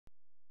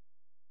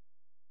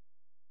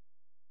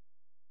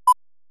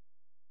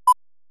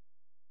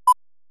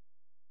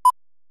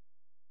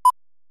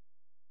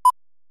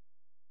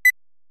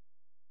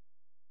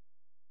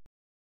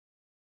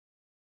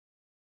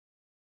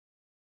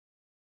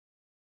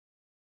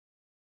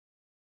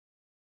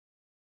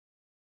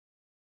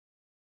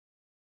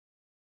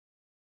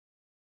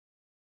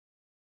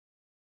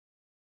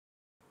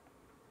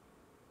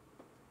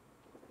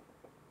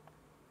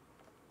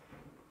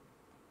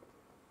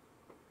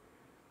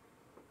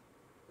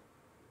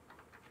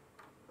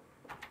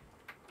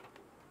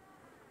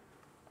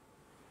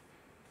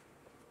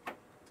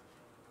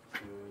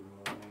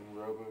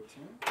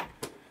RoboTemp.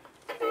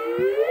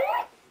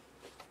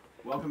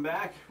 Welcome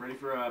back. Ready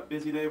for a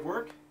busy day of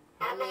work?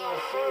 How may I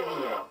serve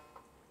you?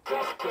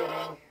 Just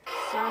kidding.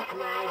 Suck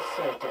my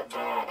circuit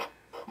board.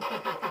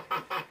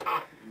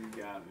 You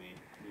got me.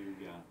 You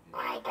got me.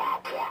 I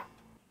got ya.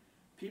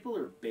 People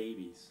are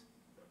babies.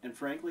 And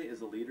frankly,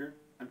 as a leader,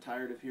 I'm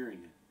tired of hearing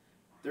it.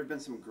 There have been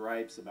some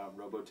gripes about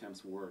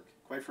RoboTemp's work.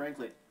 Quite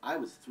frankly, I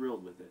was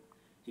thrilled with it.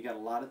 He got a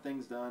lot of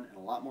things done, and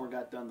a lot more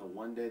got done the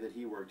one day that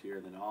he worked here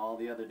than all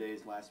the other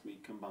days last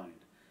week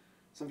combined.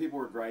 Some people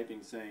were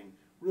griping, saying,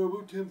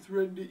 RoboTemp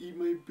threatened to eat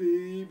my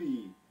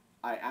baby.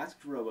 I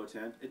asked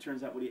RoboTemp. It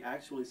turns out what he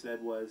actually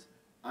said was,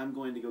 I'm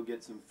going to go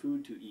get some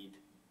food to eat.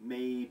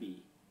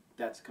 Maybe.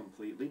 That's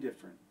completely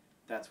different.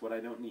 That's what I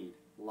don't need.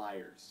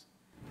 Liars.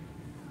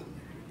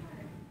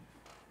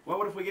 Well,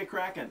 what if we get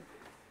cracking?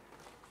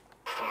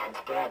 Sounds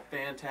good.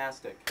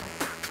 Fantastic.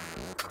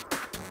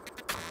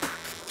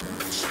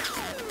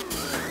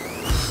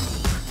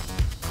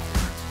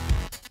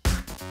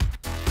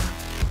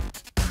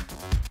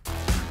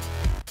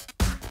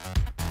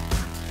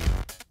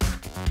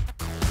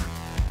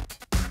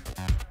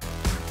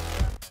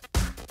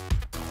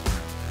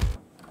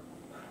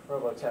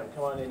 RoboTemp,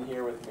 come on in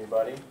here with me,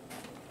 buddy.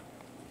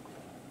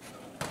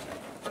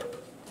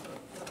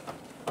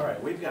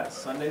 Alright, we've got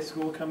Sunday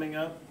school coming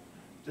up.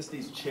 Just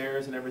these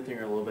chairs and everything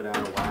are a little bit out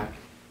of whack.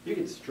 If you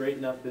could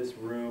straighten up this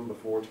room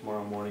before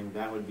tomorrow morning,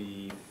 that would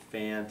be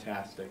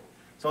fantastic.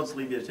 So I'll just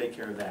leave you to take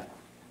care of that.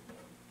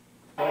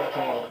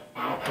 Okay,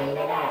 I'll clean it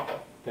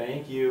up.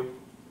 Thank you.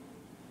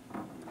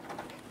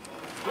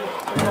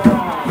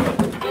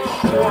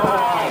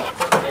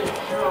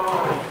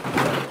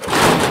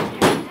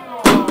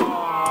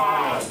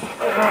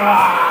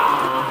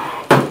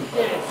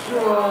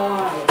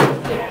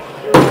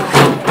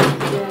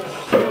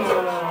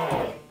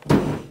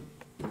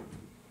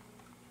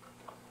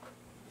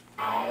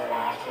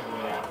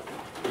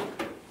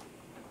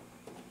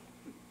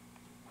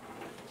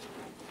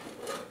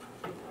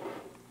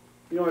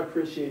 You know, I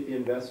appreciate the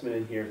investment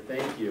in here.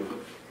 Thank you.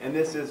 And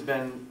this has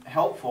been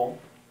helpful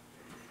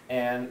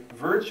and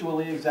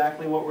virtually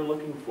exactly what we're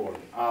looking for.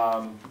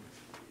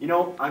 You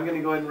know, I'm going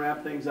to go ahead and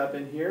wrap things up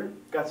in here.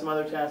 Got some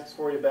other tasks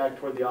for you back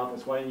toward the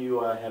office. Why don't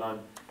you head on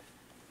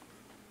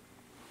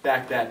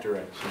back that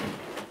direction?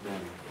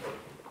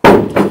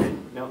 Okay.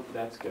 No,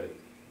 that's good.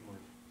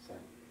 To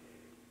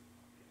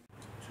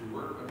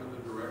work under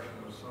the direction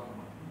of someone.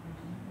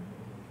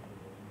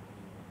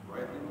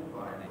 Rightly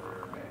dividing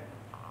airman.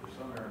 There's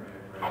some airman.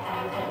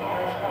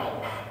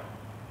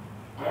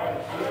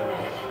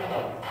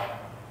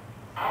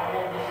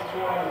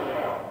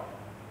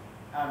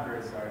 I'm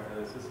very sorry for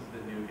this. This is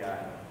the new guy.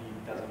 He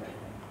doesn't make it.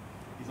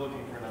 He's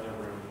looking for another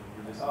room.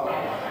 You're just no,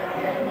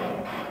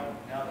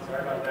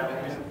 sorry about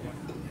that.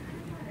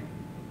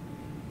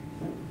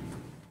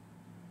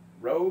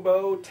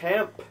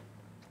 RoboTemp.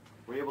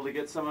 Were you able to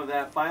get some of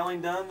that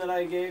filing done that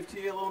I gave to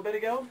you a little bit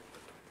ago?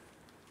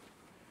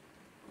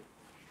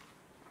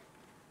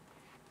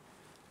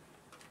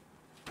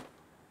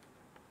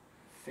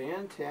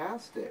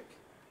 Fantastic.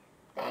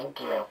 Thank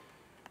you.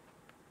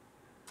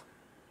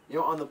 You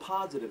know, on the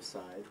positive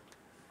side,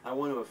 I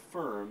want to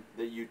affirm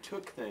that you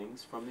took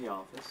things from the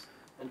office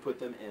and put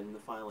them in the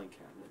filing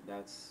cabinet.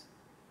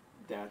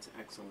 That's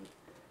excellent.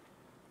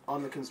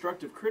 On the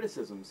constructive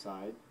criticism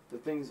side, the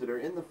things that are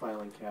in the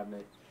filing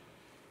cabinet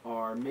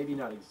are maybe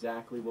not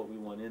exactly what we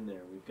want in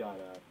there. We've got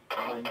a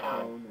pine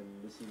cone,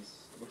 and this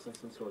looks like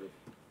some sort of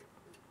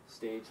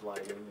stage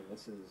lighting, and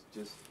this is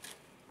just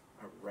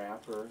a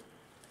wrapper.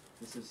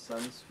 This is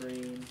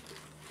sunscreen,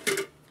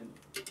 and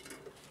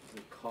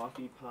the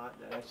coffee pot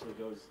that actually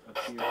goes up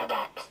here.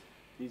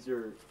 These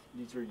are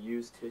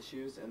used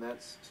tissues, and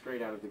that's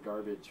straight out of the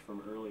garbage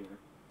from earlier.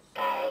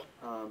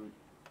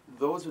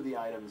 Those are the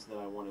items that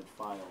I wanted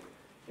filed.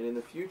 And in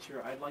the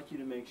future, I'd like you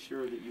to make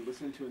sure that you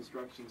listen to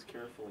instructions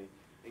carefully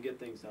and get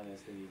things done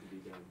as they need to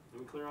be done. Are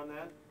we clear on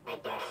that? I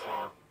guess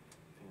so.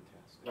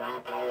 Fantastic. You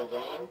want to play a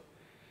game?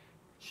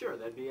 Sure,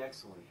 that'd be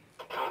excellent.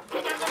 Pick up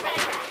the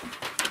paper.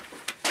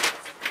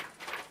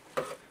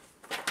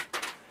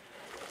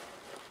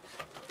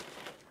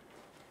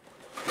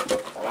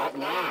 What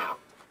now?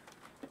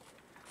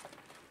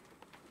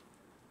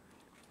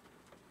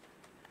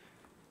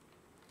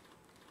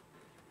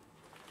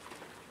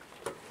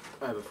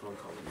 I have a phone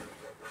call to make.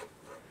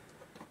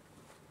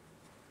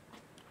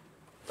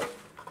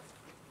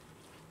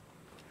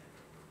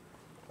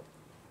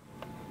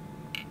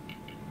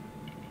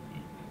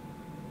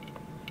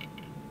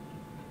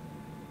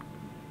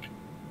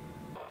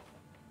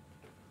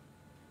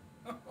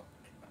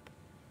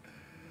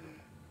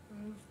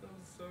 That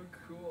was so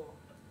cool.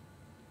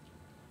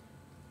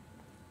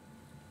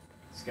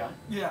 Scott?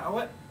 Yeah,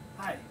 what?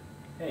 Hi.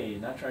 Hey,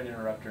 not trying to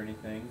interrupt or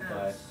anything, Yeah,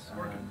 but it's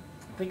working.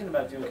 thinking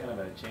about doing kind of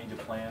a change of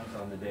plans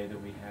on the day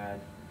that we had.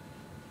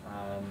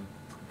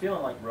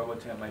 Feeling like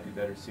RoboTemp might be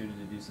better suited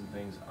to do some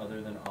things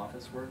other than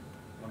office work.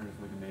 Wondering if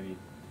we could maybe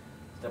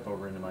step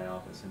over into my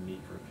office and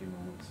meet for a few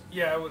moments.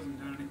 Yeah, I wasn't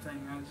doing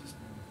anything. I was just,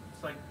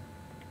 it's like,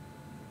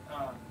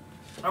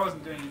 I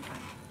wasn't doing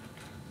anything.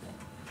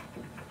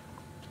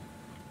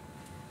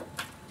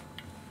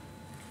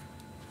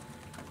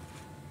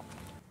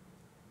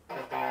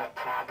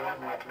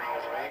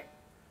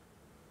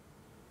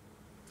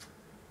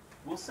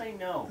 We'll say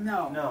no.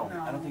 No.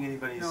 I don't think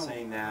anybody's No.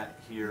 saying that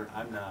here.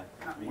 I'm not.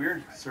 Not me.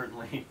 We're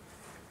certainly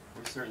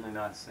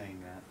not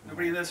saying that.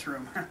 Nobody in this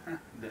room.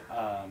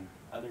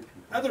 Other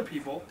people. Other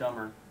people.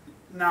 Dumber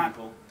Not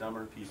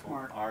dumber people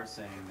smart. are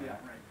saying that. Yeah,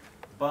 right.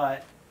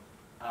 But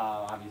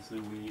obviously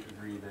we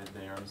agree that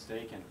they are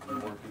mistaken. The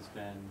work has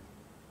been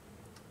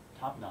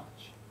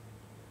top-notch.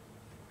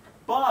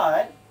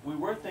 But we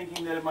were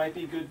thinking that it might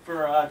be good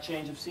for a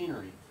change of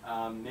scenery.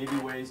 Maybe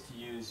ways to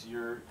use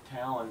your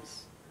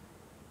talents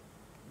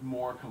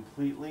more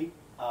completely.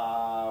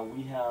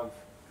 We have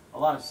a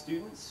lot of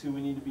students who we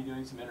need to be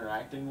doing some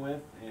interacting with,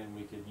 and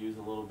we could use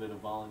a little bit of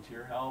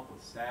volunteer help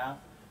with staff.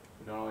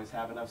 We don't always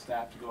have enough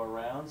staff to go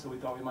around, so we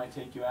thought we might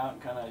take you out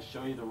and kind of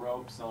show you the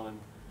ropes on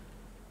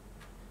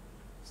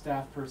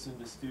staff person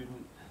to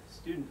student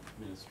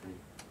ministry,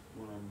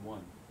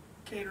 one-on-one.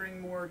 Catering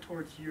more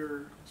towards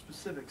your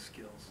specific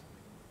skills.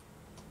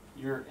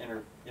 Your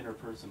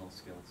interpersonal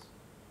skills.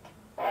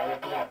 Will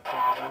it be a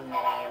problem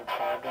that I am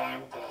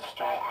programmed to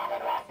destroy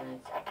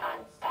adolescents upon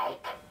sight?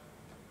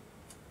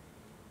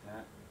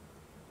 That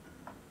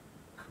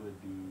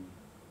could be.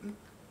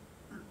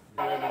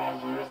 Are you going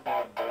to use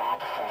their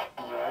blood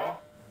for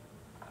fuel?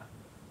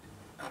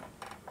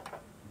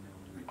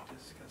 We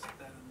discussed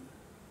that in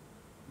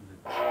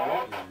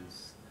That is.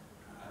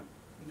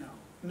 the...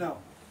 No.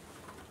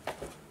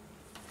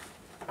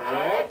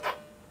 What?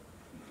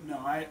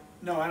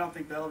 No, I don't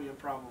think that'll be a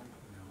problem.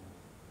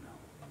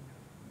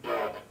 No.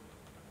 Good.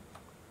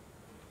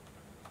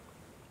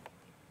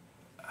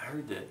 I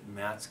heard that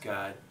Matt's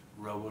got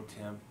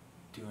RoboTemp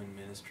doing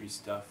ministry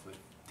stuff with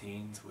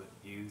teens, with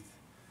youth.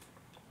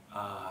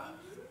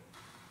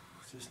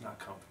 Just not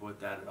comfortable with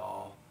that at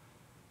all.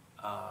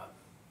 I'm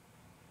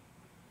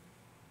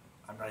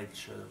not even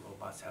sure that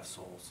robots have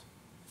souls.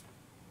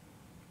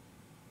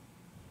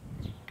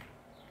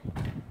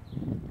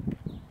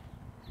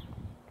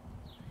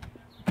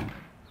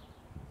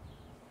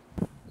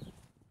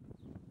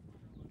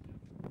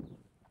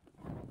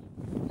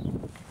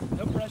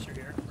 No pressure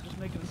here. We're just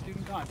making the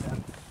student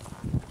content.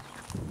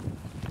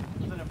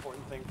 It's an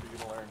important thing for you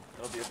to learn.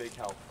 It'll be a big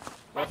help.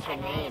 What's her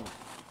name?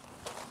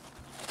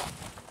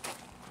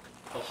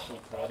 Is she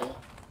pretty?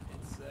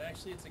 It's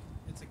actually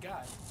it's a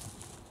guy.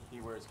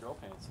 He wears girl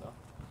pants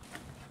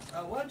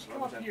though. Why don't you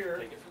come up Take here?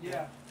 it from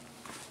Yeah.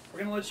 We're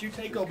gonna let you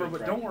take It's over, good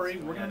but don't practice. worry,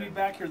 we're gonna be Yeah.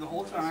 back here the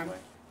whole This time. way.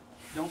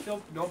 Don't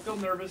feel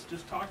nervous.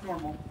 Just talk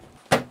normal.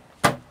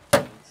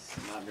 It's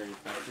not very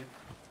effective.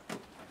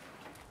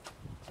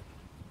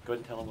 Go ahead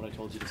and tell him what I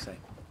told you to say.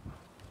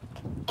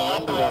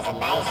 Andy is a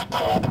nice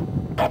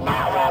kid, but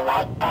not well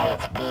liked by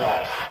his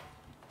peers.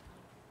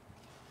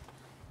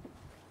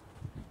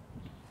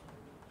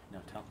 Now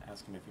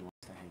ask him if he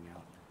wants to hang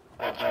out.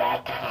 Would you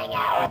like to hang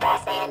out with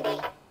us,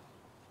 Andy?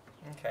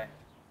 Okay.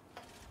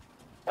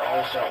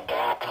 Where's your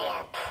girl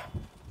pants?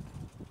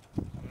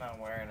 I'm not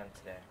wearing them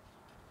today.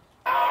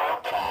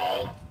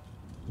 Okay.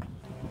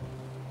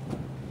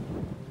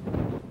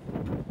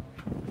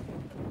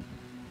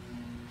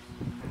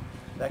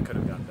 That could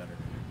have gone better.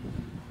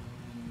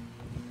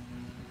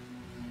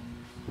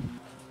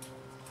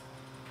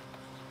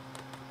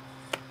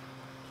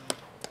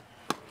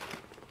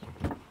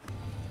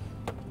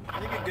 I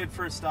think a good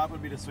first stop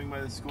would be to swing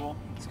by the school.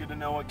 It's good to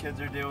know what kids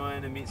are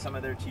doing and meet some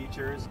of their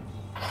teachers.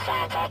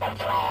 Sounds like a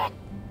plan.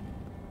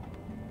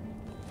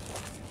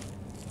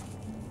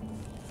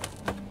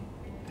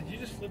 Did you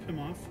just flip him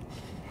off?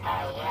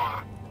 Oh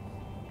yeah.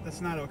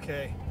 That's not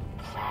okay.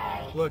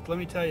 Sorry. Look, let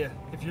me tell you,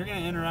 if you're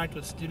going to interact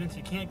with students,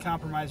 you can't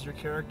compromise your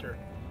character.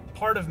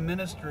 Part of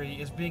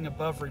ministry is being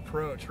above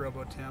reproach,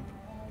 RoboTemp.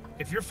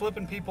 If you're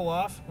flipping people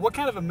off, what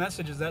kind of a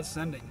message is that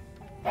sending?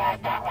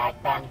 Does not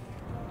like them?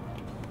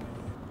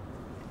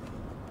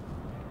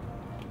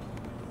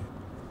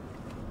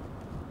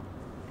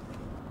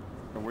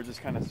 And we're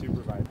just kind of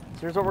supervising.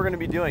 So here's what we're going to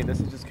be doing. This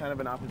is just kind of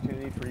an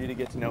opportunity for you to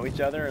get to know each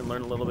other and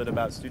learn a little bit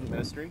about student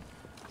ministry.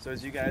 So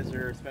as you guys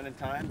are spending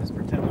time, just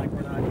pretend like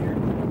we're not here.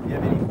 If you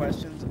have any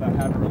questions about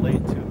how to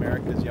relate to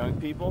America's young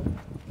people,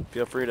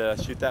 feel free to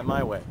shoot that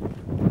my way.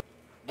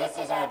 This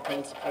is our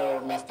principal,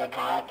 Mr.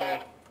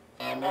 Colliker,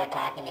 and we're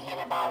talking to him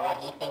about what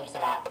he thinks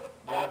about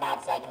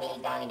robots like me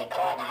going to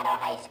Coronado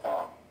High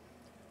School.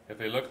 If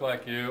they look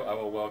like you, I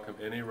will welcome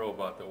any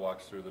robot that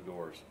walks through the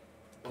doors.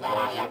 Is that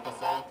all you have to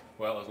say?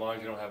 Well, as long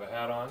as you don't have a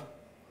hat on,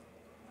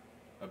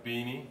 a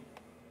beanie,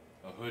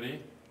 a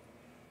hoodie,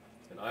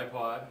 an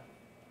iPod,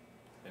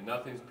 and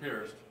nothing's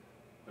pierced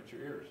but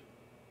your ears.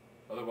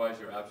 Otherwise,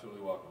 you're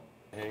absolutely welcome.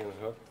 Hanging the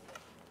hook.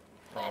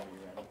 Whenever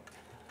you're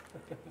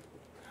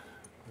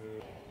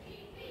ready.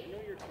 You know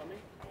you're coming?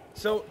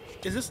 So,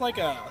 is this like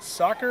a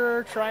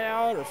soccer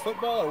tryout or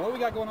football, or what we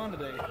got going on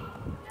today?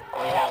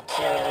 We have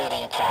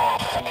cheerleading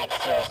tryouts for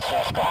next year's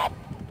cheer squad.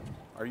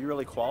 Are you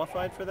really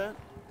qualified for that?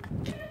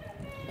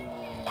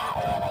 Not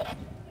really.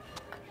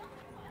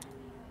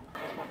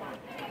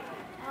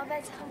 Oh,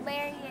 that's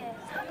hilarious.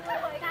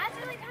 That's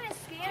really kind of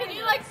scary. Can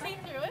you like see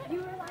through it? You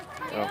were like,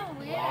 Oh.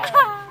 Yeah.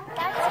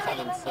 that's As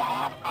you can see, I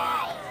have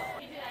eyes.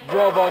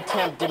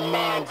 RoboTemp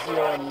demands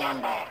your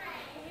number.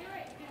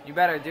 You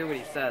better do what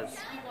he says.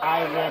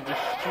 I will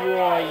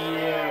destroy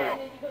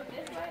you.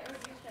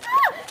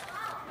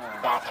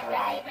 That's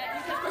right.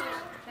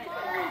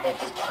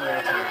 It's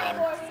cheer time.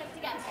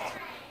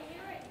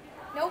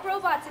 No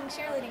robots in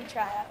cheerleading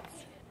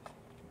tryouts.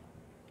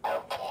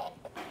 Okay.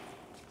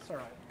 It's all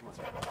right.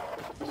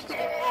 We'll get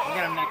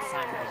him next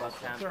time,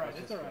 RoboTemp. It's all right.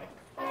 It's all right.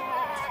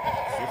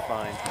 You're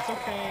fine. It's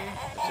okay.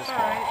 It's all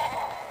right.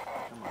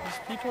 These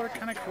people are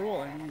kind of cruel.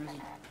 I mean, there's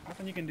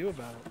nothing you can do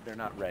about it. They're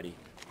not ready.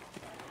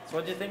 So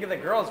what'd you think of the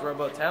girls,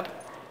 RoboTemp?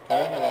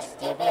 Those were the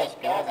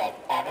stupidest girls I've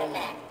ever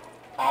met.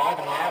 All I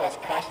can have was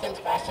questions.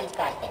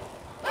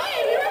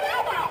 Hey, you're a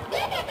robot!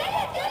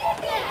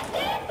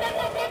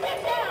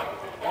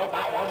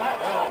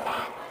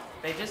 Robot.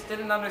 They just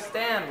didn't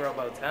understand,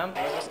 RoboTemp.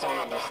 They just don't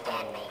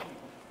understand me.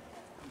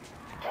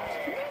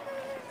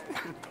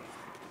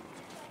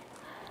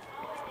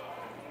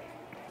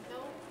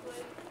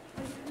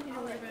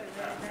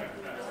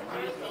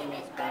 Excuse me,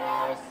 Miss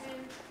Burrows.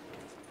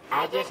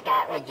 I just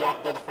got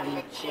rejected from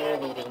the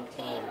cheerleading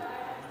team.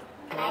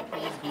 Can I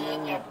please be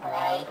in your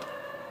play?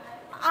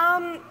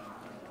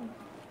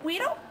 We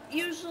don't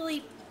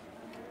usually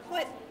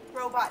put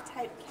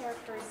robot-type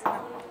characters in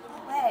a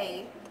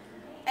play,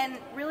 and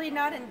really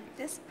not in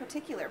this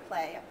particular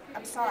play.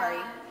 I'm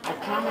sorry. I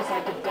promise I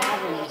could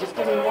dazzle you. Just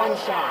give me one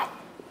shot.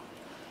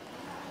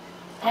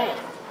 Hey,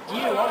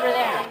 you over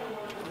there.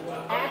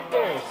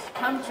 Actors,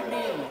 come to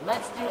me.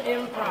 Let's do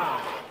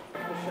improv.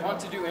 Want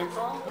to do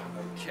improv?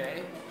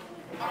 Okay.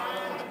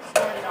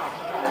 Start it off.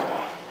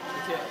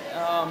 Okay,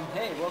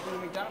 hey, welcome to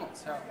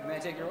McDonald's. How may I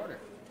take your order?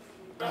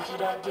 If you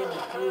don't give me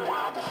food,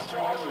 I'll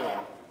destroy you.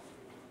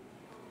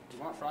 Do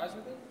you want fries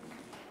with it?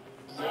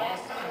 Yes,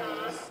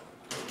 please.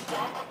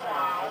 Get the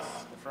fries.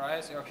 The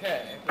fries?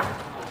 Okay.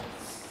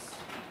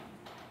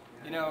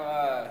 You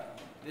know,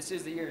 this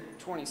is the year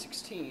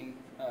 2016.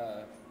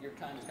 Your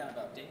kind is kind of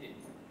outdated.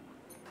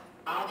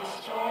 I'll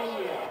destroy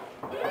you.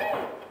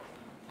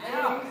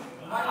 Ow!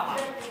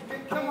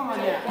 Come on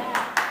now.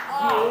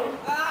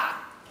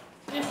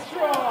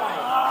 Destroy.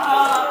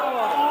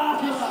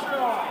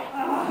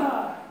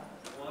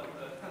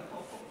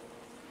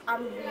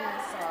 I'm really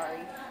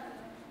sorry,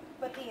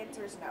 but the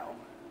answer is no.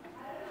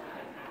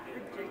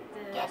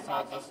 Guess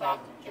I'll just have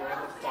to join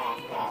the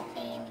softball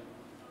team.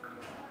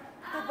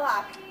 Good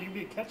luck. You can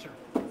be a catcher.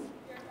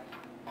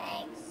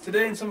 Thanks.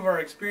 Today, in some of our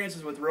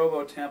experiences with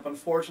RoboTemp,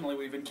 unfortunately,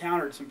 we've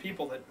encountered some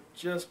people that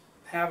just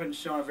haven't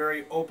shown a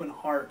very open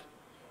heart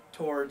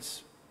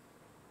towards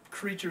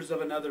creatures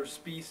of another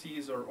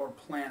species or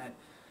planet.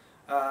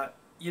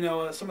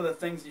 Some of the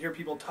things you hear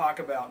people talk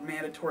about,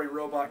 mandatory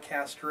robot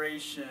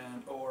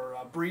castration or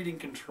breeding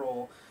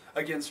control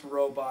against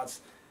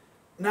robots,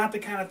 not the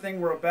kind of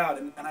thing we're about.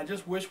 And I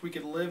just wish we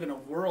could live in a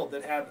world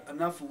that had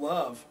enough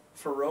love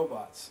for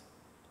robots,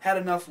 had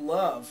enough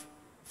love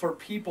for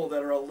people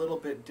that are a little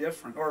bit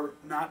different, or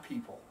not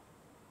people,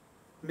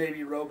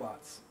 maybe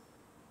robots.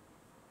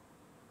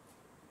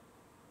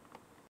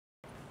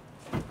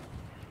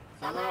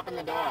 Someone open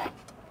the door.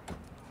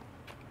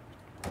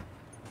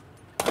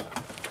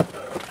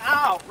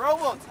 Ow!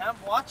 RoboTemp,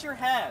 watch your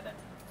head!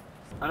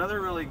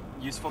 Another really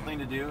useful thing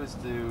to do is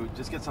to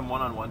just get some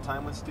one-on-one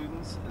time with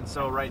students. And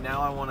so right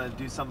now I want to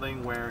do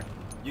something where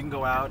you can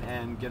go out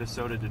and get a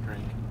soda to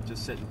drink.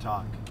 Just sit and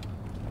talk.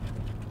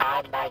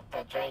 I'd like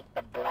to drink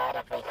the blood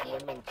of a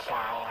human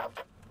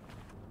child.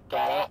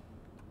 Get it?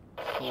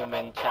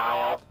 Human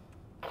child.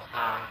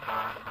 Ha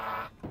ha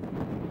ha.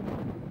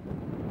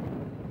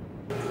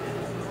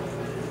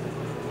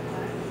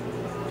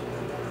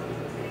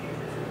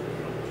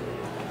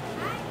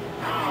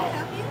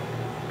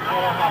 I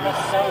don't have a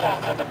soda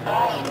for the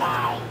boy and I.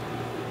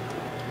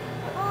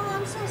 Oh,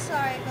 I'm so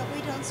sorry, but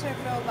we don't serve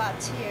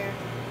robots here.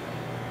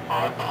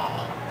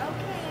 Okay.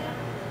 Okay.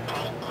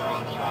 Thank you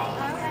anyway.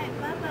 All right,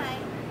 bye-bye.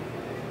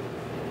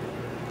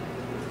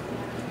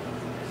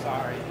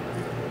 Sorry.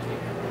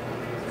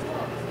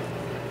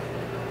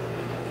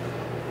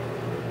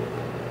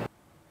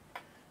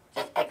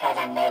 Just because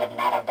I'm made of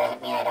metal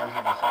doesn't mean I don't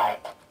have a heart.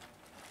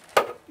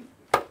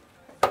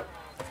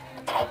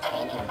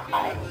 Titanium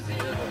heart.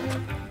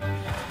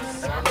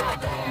 Some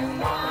of them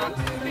want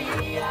to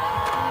be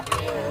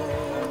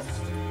abused.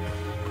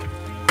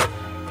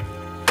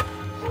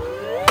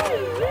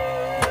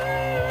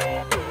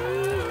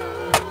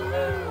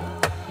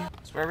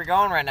 So where are we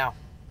going right now?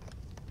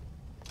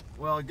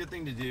 Well, a good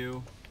thing to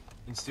do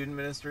in student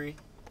ministry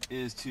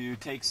is to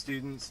take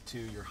students to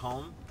your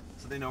home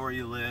so they know where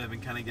you live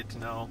and kind of get to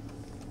know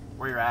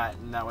where you're at,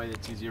 and that way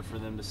it's easier for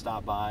them to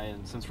stop by.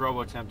 And since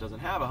RoboTemp doesn't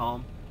have a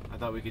home, I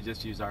thought we could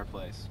just use our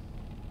place.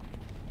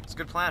 It's a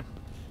good plan.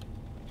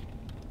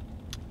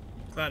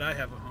 Glad I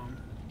have a home.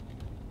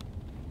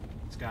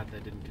 Scott,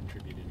 that didn't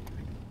contribute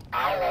anything.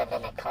 I live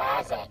in a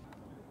closet.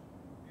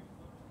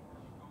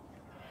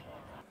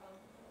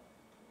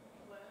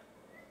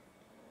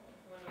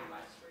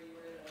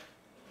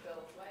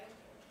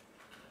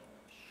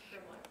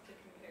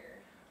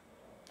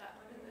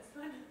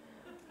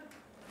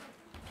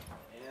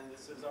 And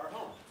this is our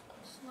home.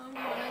 Sloan, you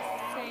want to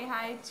say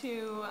hi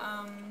to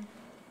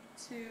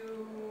to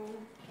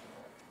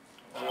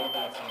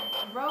RoboTemp.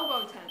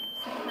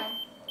 Okay.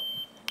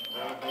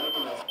 Your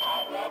baby is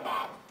part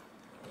robot.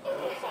 It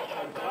looks like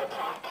her door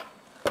clock.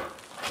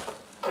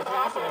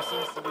 Capacitor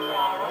seems to be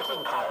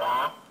working quite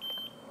well.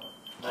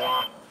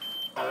 Yeah,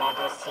 the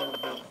levels seem to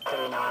be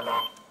pretty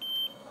normal.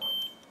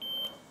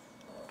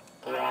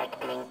 Do you like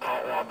being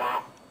part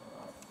robot?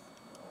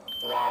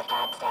 Yeah, I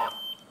thought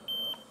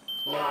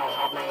so. No, I've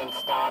had mine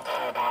installed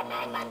for about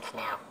 9 months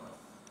now.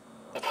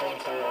 It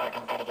seems to be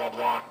working pretty good,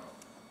 yeah.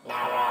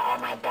 Now all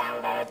my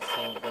downloads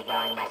seem to be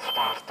going much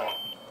faster.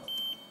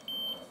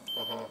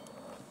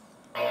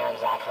 I know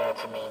exactly what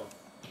you mean.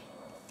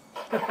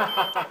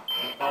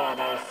 Oh,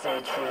 that is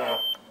so true.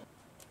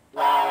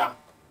 Well,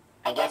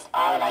 I guess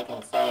all I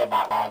can say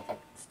about the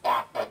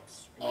stuff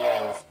that's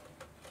here is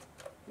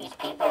these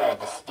people are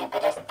the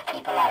stupidest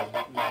people I've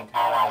met in my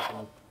entire life,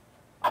 and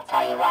I'll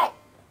tell you what,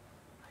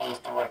 I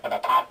used to work at a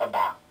Taco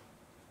Bell.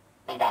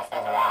 I think that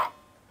says a lot.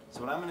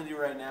 So what I'm going to do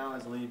right now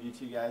is leave you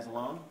two guys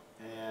alone,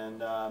 and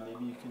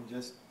maybe you can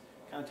just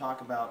kind of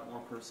talk about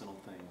more personal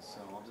things.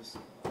 So I'll just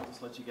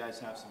let you guys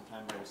have some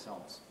time by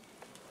yourselves.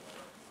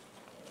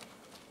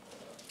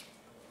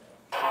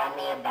 Tell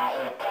me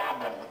about your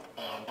problem,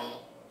 Andy.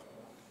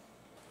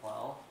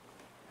 Well,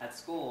 at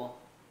school,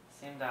 I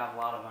seem to have a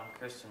lot of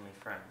unchristianly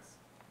friends.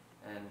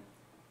 And,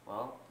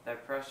 well,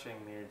 they're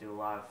pressuring me to do a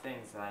lot of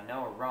things that I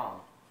know are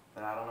wrong,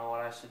 but I don't know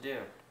what I should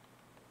do.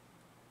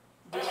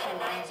 This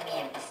reminds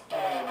me of the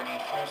story when I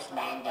first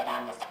landed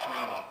on this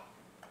planet.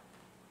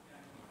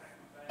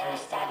 It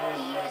was several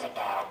years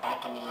ago,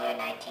 back in the year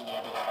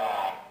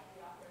 1984.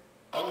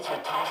 Things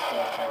were tough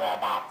here for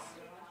robots.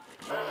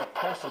 We were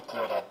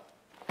persecuted.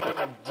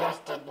 People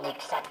just didn't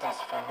accept us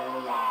for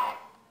who we are.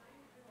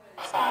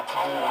 So I'll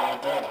tell you what I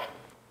did.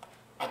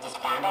 I just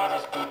found all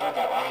those people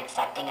that weren't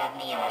accepting of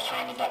me and were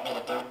trying to get me to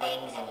do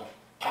things and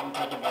come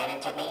take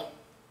advantage of me.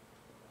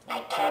 And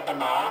I killed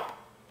them all.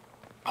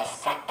 I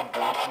sucked the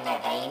blood from their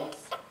veins.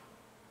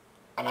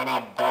 And then I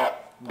built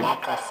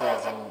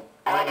necklaces and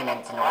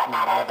ornaments and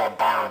whatnot out of their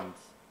bones.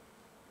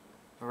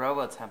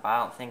 RoboTemp, I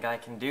don't think I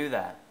can do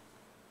that.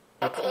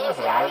 It's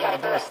easy. All you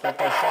gotta do is slit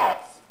their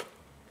throats.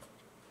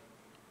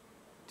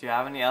 Do you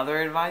have any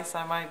other advice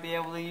I might be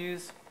able to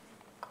use?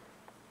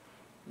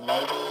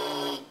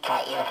 Maybe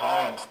cut your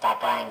hair and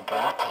stop wearing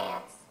girl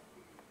pants.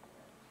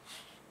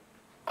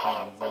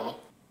 Pansy.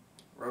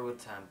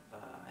 RoboTemp,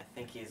 I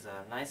think he's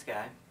a nice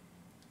guy,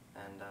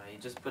 and he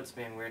just puts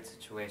me in weird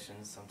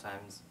situations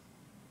sometimes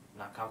I'm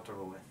not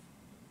comfortable with.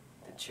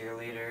 The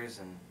cheerleaders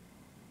and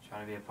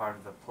trying to be a part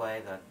of the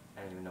play that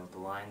I didn't even know what the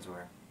lines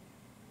were.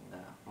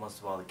 And most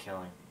of all, the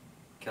killing.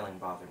 Killing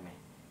bothered me.